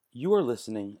You are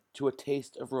listening to A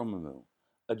Taste of Romamu,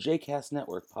 a JCast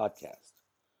Network podcast.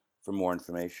 For more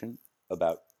information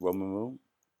about Romamu,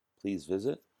 please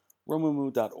visit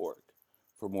romamu.org.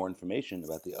 For more information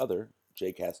about the other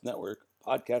JCast Network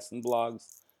podcasts and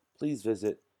blogs, please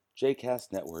visit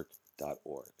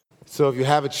jcastnetwork.org. So if you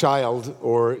have a child,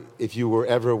 or if you were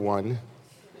ever one,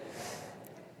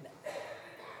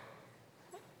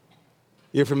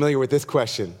 you're familiar with this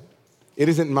question. It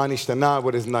isn't manishtana,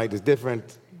 what is night is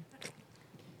different.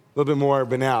 A little bit more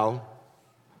banal.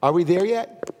 Are we there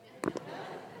yet?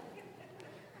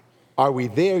 Are we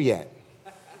there yet?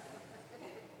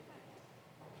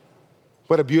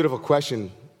 What a beautiful question.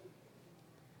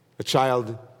 A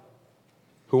child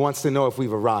who wants to know if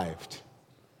we've arrived.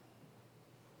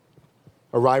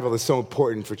 Arrival is so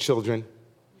important for children.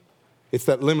 It's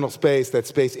that liminal space, that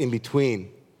space in between,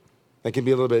 that can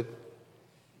be a little bit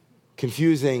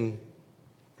confusing.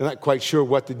 They're not quite sure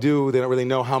what to do. They don't really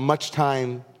know how much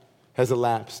time has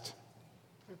elapsed.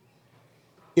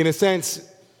 In a sense,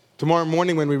 tomorrow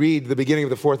morning when we read the beginning of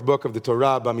the fourth book of the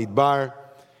Torah, Bamidbar,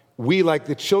 we, like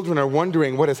the children, are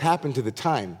wondering what has happened to the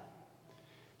time.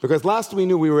 Because last we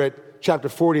knew we were at chapter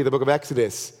 40 of the book of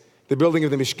Exodus, the building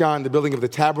of the Mishkan, the building of the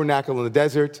tabernacle in the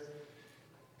desert.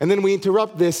 And then we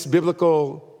interrupt this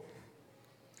biblical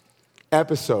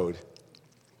episode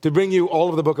to bring you all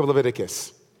of the book of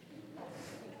Leviticus.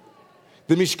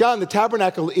 The Mishkan, the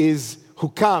tabernacle, is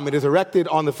hukam. It is erected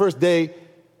on the first day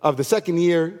of the second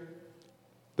year,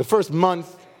 the first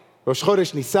month, Rosh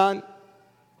Chodesh Nisan.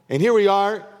 And here we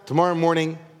are, tomorrow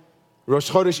morning, Rosh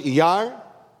Chodesh Iyar,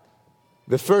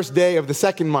 the first day of the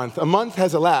second month. A month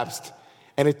has elapsed,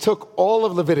 and it took all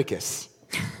of Leviticus.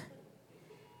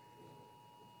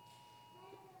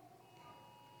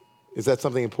 Is that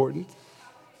something important?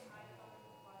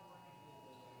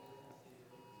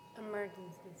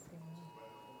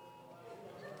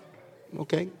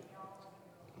 Okay.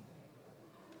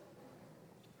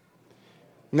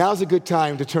 Now's a good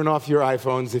time to turn off your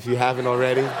iPhones if you haven't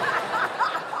already.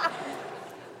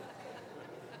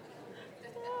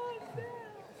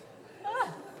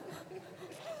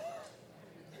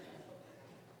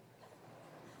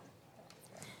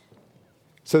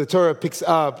 So the Torah picks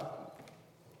up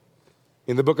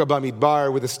in the book of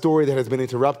Bamidbar with a story that has been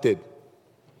interrupted.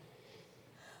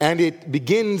 And it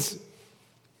begins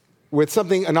with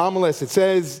something anomalous. It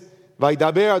says,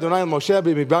 "Vaydaber Adonai el Moshe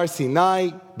b'midbar Sinai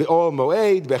be'ol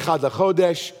moed be'echad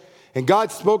lachodesh," and God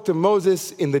spoke to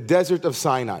Moses in the desert of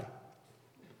Sinai.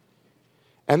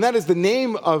 And that is the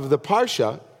name of the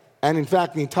parsha, and in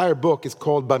fact the entire book is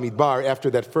called Bamidbar after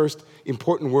that first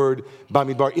important word,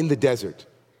 Bamidbar, in the desert.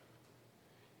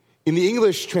 In the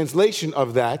English translation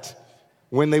of that,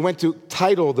 when they went to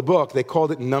title the book, they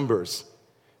called it Numbers.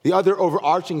 The other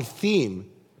overarching theme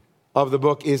of the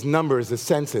book is Numbers, the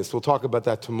census. We'll talk about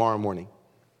that tomorrow morning.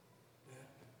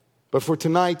 But for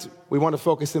tonight, we want to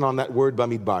focus in on that word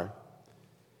Bamidbar.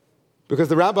 Because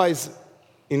the rabbis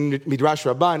in Midrash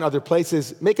Rabbah and other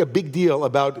places make a big deal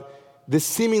about this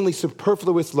seemingly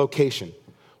superfluous location.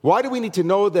 Why do we need to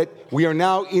know that we are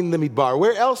now in the Midbar?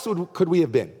 Where else could we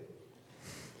have been?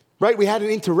 Right, we had an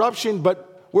interruption,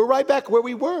 but we're right back where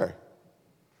we were.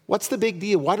 What's the big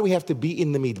deal? Why do we have to be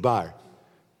in the Midbar?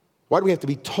 Why do we have to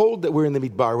be told that we're in the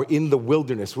Midbar? We're in the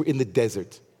wilderness. We're in the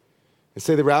desert. And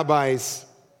say the rabbis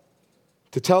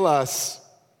to tell us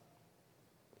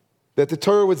that the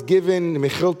Torah was given,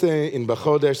 Mechilte in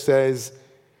Bachodesh says,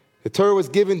 the Torah was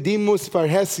given dimus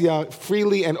farhesia,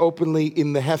 freely and openly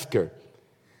in the Hefker,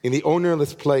 in the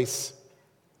ownerless place.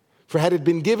 For had it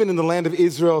been given in the land of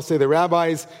Israel, say the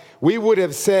rabbis, we would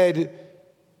have said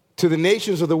to the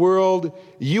nations of the world,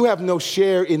 you have no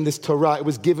share in this Torah. It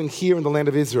was given here in the land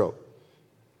of Israel.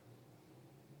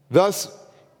 Thus,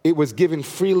 it was given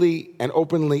freely and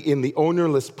openly in the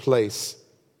ownerless place.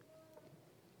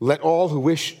 Let all who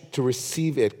wish to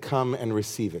receive it come and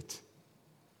receive it.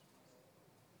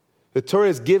 The Torah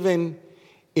is given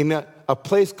in a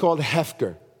place called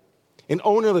Hefker, an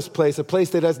ownerless place, a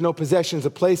place that has no possessions,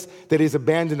 a place that is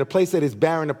abandoned, a place that is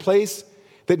barren, a place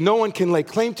that no one can lay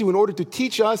claim to, in order to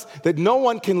teach us that no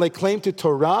one can lay claim to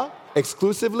Torah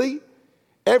exclusively.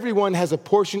 Everyone has a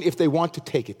portion if they want to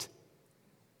take it.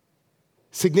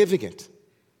 Significant.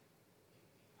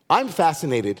 I'm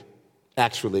fascinated,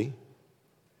 actually,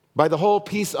 by the whole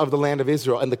piece of the land of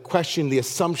Israel and the question, the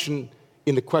assumption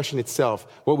in the question itself.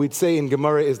 What we'd say in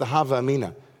Gemara is the Hava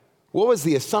Amina. What was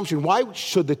the assumption? Why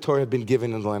should the Torah have been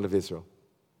given in the land of Israel?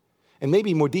 And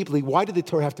maybe more deeply, why did the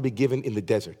Torah have to be given in the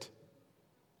desert?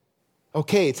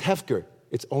 Okay, it's Hefker,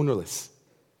 it's ownerless.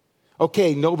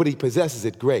 Okay, nobody possesses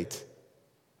it, great.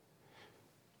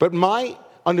 But my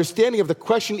understanding of the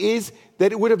question is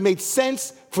that it would have made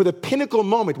sense for the pinnacle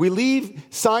moment. We leave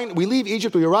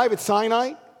Egypt, we arrive at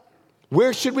Sinai.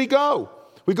 Where should we go?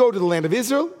 We go to the land of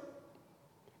Israel.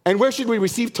 And where should we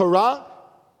receive Torah?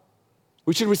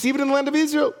 We should receive it in the land of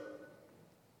Israel.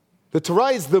 The Torah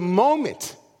is the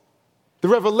moment, the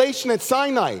revelation at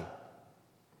Sinai.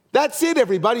 That's it,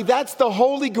 everybody. That's the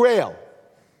Holy Grail.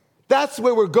 That's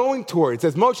where we're going towards.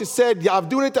 As Moshe said,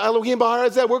 Ya'avdun et Elohim b'har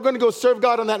hazeh, we're going to go serve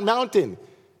God on that mountain.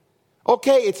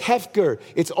 Okay, it's hefker,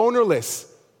 it's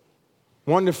ownerless.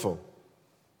 Wonderful.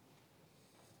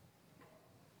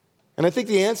 And I think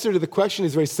the answer to the question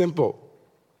is very simple.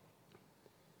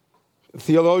 A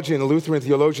Lutheran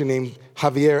theologian named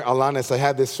Javier Alanis, I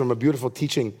had this from a beautiful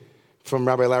teaching from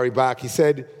Rabbi Larry Bach. He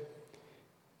said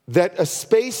that a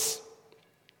space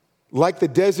like the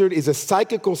desert is a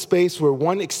psychical space where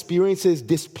one experiences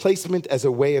displacement as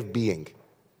a way of being.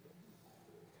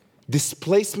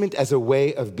 Displacement as a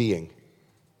way of being.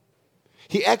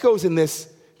 He echoes in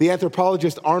this the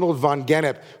anthropologist Arnold von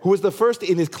Gennep, who was the first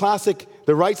in his classic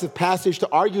The Rites of Passage to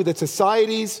argue that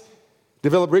societies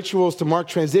develop rituals to mark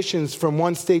transitions from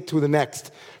one state to the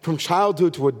next, from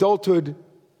childhood to adulthood,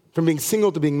 from being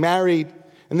single to being married.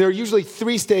 And there are usually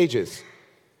 3 stages.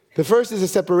 The first is a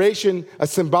separation, a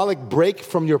symbolic break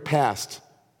from your past.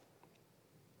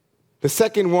 The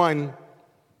second one,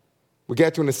 we'll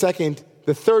get to in a second.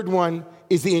 The third one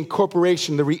is the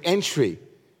incorporation, the re-entry.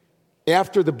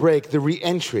 After the break, the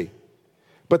re-entry.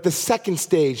 But the second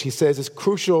stage, he says, is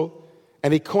crucial,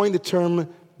 and he coined the term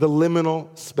the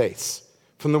liminal space,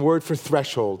 from the word for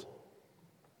threshold.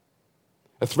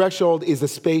 A threshold is the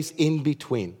space in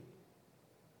between.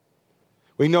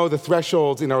 We know the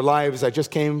thresholds in our lives. I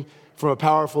just came from a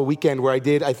powerful weekend where I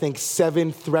did, I think,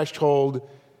 7 threshold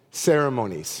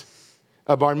ceremonies.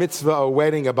 A bar mitzvah, a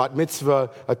wedding, a bat mitzvah,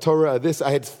 a Torah, this.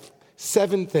 I had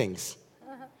 7 things.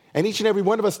 And each and every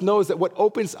one of us knows that what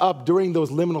opens up during those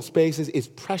liminal spaces is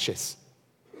precious.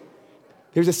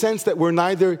 There's a sense that we're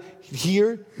neither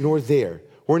here nor there.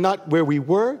 We're not where we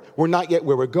were, we're not yet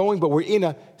where we're going, but we're in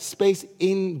a space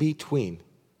in between.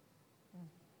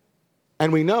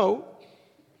 And we know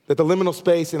that the liminal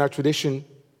space in our tradition,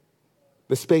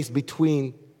 the space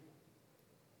between,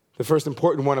 the first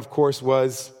important one, of course,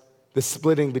 was the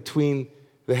splitting between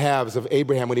the halves of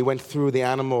Abraham when he went through the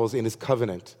animals in his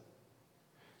covenant.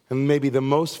 And maybe the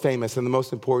most famous and the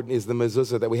most important is the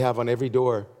mezuzah that we have on every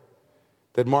door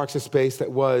that marks a space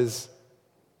that was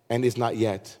and is not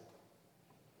yet.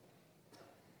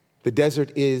 The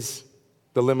desert is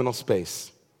the liminal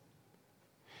space.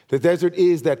 The desert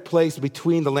is that place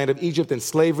between the land of Egypt and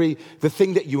slavery, the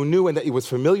thing that you knew and that it was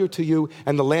familiar to you,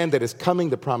 and the land that is coming,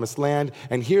 the promised land.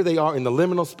 And here they are in the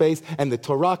liminal space, and the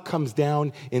Torah comes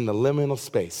down in the liminal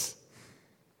space,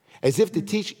 as if to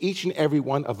teach each and every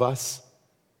one of us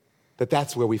that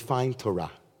that's where we find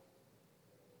Torah.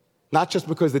 Not just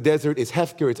because the desert is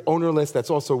hefker, it's ownerless, that's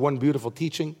also one beautiful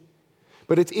teaching,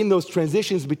 but it's in those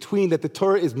transitions between that the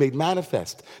Torah is made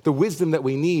manifest, the wisdom that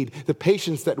we need, the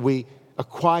patience that we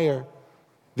acquire,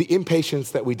 the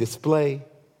impatience that we display,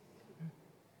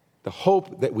 the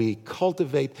hope that we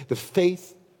cultivate, the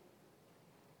faith.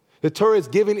 The Torah is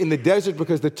given in the desert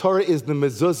because the Torah is the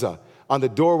mezuzah on the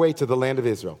doorway to the land of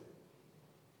Israel.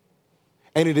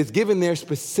 And it is given there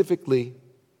specifically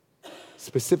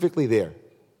there,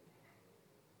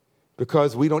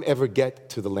 because we don't ever get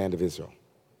to the land of Israel.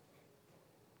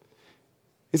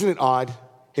 Isn't it odd,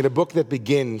 in a book that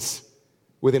begins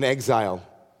with an exile,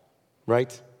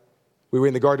 right? We were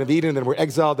in the Garden of Eden, then we're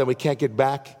exiled, then we can't get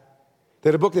back.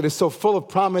 That a book that is so full of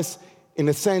promise, in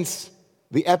a sense,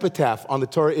 the epitaph on the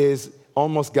Torah is,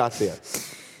 almost got there.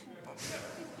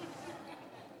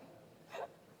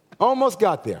 Almost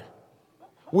got there.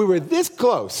 We were this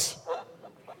close.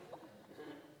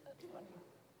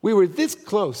 We were this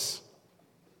close.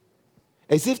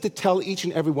 As if to tell each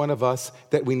and every one of us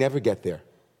that we never get there.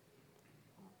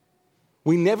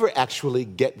 We never actually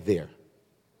get there.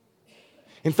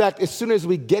 In fact, as soon as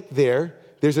we get there,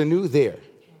 there's a new there.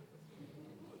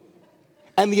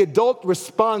 And the adult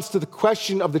response to the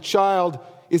question of the child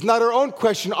is not our own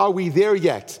question, are we there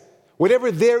yet? Whatever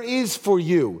there is for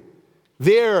you,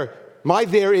 there, my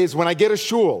there is when I get a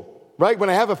shul, right? When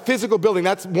I have a physical building,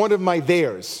 that's one of my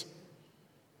theirs.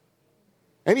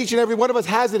 And each and every one of us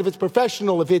has it, if it's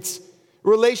professional, if it's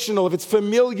relational, if it's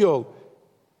familial.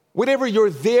 Whatever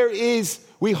your there is,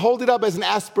 we hold it up as an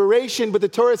aspiration, but the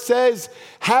Torah says,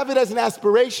 have it as an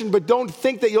aspiration, but don't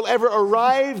think that you'll ever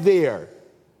arrive there.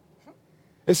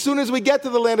 As soon as we get to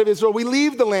the land of Israel, we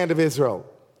leave the land of Israel.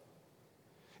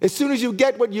 As soon as you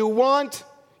get what you want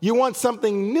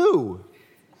something new.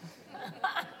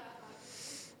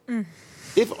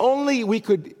 If only we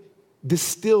could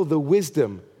distill the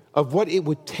wisdom of what it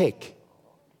would take,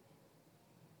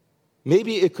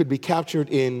 maybe it could be captured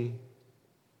in,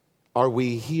 are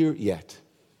we here yet?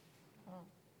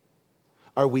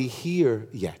 Are we here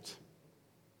yet?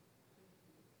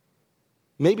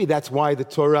 Maybe that's why the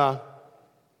Torah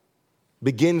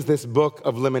begins this book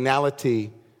of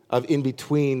liminality, of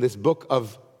in-between, this book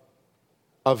of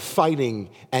fighting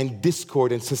and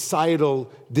discord and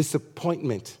societal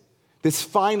disappointment. This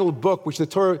final book, which the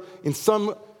Torah, in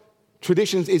some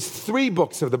traditions, is 3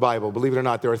 books of the Bible. Believe it or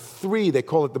not, there are 3. They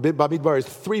call it the Bamidbar is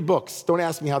 3 books. Don't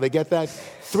ask me how they get that.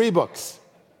 3 books.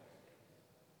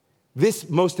 This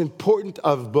most important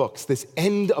of books, this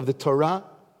end of the Torah,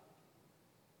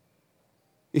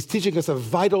 is teaching us a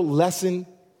vital lesson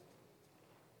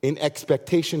in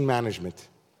expectation management.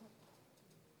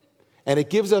 And it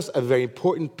gives us a very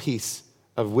important piece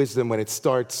of wisdom when it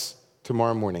starts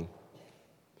tomorrow morning.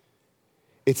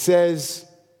 It says,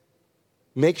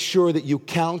 make sure that you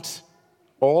count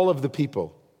all of the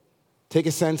people. Take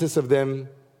a census of them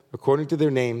according to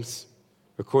their names,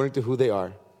 according to who they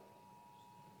are.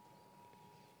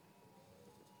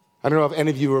 I don't know if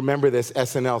any of you remember this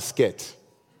SNL skit.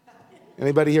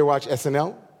 Anybody here watch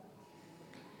SNL?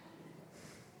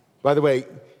 By the way,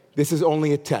 this is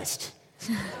only a test.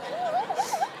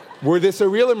 Were this a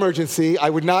real emergency,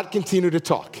 I would not continue to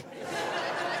talk.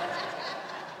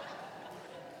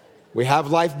 We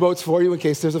have lifeboats for you in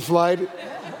case there's a flood.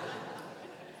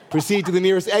 Proceed to the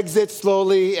nearest exit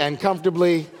slowly and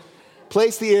comfortably.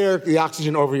 Place the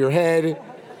oxygen over your head,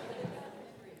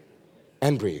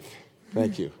 and breathe.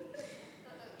 Thank you.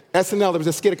 SNL, there was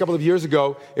a skit a couple of years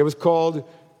ago. It was called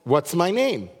What's My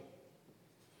Name?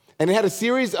 And it had a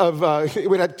series of,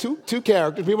 it had two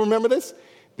characters. People remember this?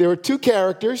 There were 2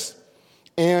 characters,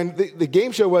 and the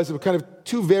game show was kind of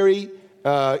 2 very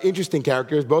interesting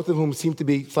characters, both of whom seemed to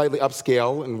be slightly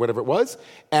upscale and whatever it was.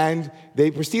 And they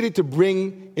proceeded to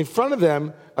bring in front of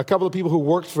them a couple of people who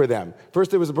worked for them. First,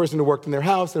 there was a person who worked in their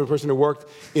house, there was a person who worked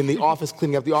in the office,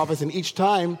 cleaning up the office, and each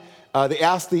time they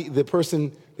asked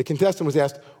the contestant was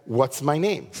asked, what's my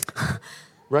name?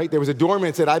 Right? There was a doorman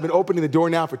that said, I've been opening the door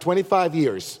now for 25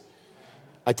 years.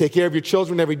 I take care of your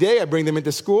children every day. I bring them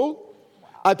into school.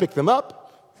 I pick them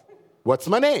up. What's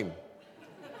my name?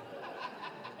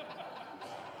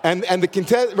 And the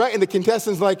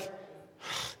contestant's like,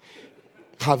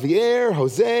 Javier,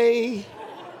 Jose.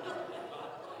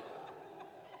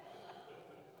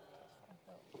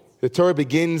 The Torah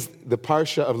begins the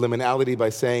parsha of liminality by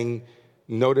saying,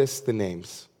 notice the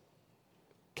names.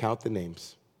 Count the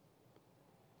names.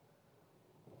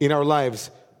 In our lives,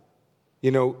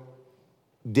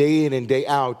 day in and day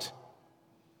out,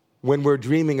 when we're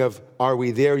dreaming of, are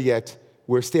we there yet?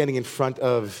 We're standing in front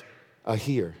of a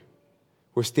here.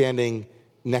 We're standing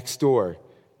next door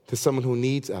to someone who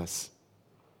needs us.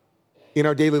 In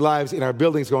our daily lives, in our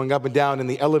buildings going up and down, in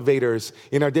the elevators,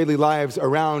 in our daily lives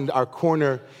around our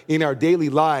corner, in our daily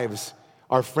lives,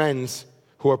 our friends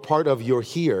who are part of your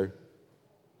here,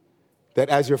 that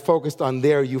as you're focused on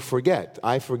there, you forget.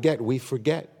 I forget, we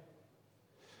forget.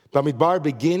 Bamidbar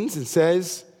begins and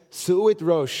says, Su'it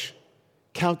Rosh,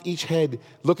 count each head,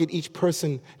 look at each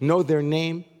person, know their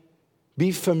name,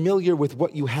 be familiar with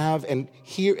what you have and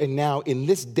here and now in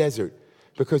this desert,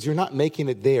 because you're not making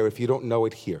it there if you don't know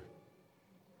it here.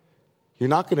 You're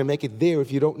not going to make it there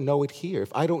if you don't know it here.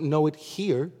 If I don't know it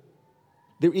here,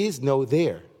 there is no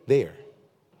there.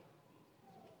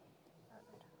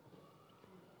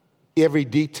 Every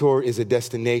detour is a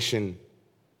destination,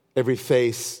 every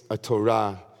face a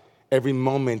Torah, every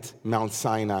moment Mount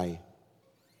Sinai.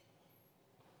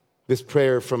 This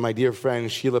prayer from my dear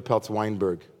friend Sheila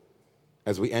Peltz-Weinberg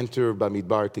as we enter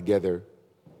Bamidbar together.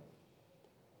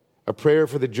 A prayer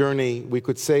for the journey, we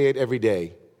could say it every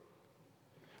day.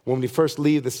 When we first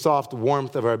leave the soft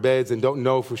warmth of our beds and don't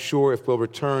know for sure if we'll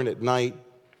return at night.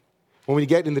 When we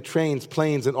get in the trains,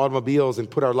 planes, and automobiles and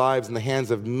put our lives in the hands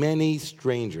of many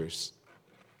strangers.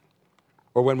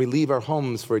 Or when we leave our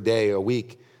homes for a day, a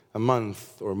week, a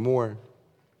month, or more.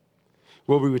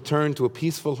 Will we return to a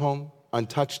peaceful home,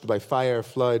 untouched by fire,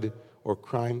 flood, or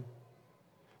crime?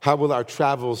 How will our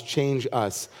travels change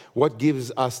us? What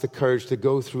gives us the courage to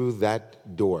go through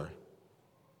that door?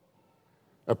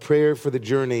 A prayer for the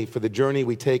journey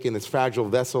we take in this fragile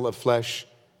vessel of flesh,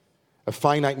 a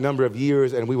finite number of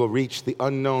years, and we will reach the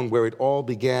unknown where it all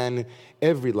began.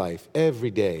 Every life,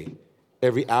 every day,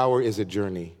 every hour is a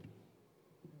journey.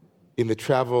 In the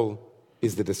travel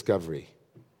is the discovery,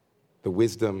 the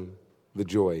wisdom, the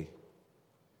joy.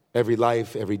 Every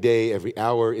life, every day, every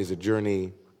hour is a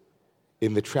journey.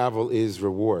 In the travel is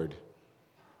reward,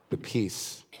 the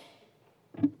peace,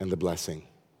 and the blessing.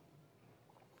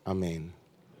 Amen.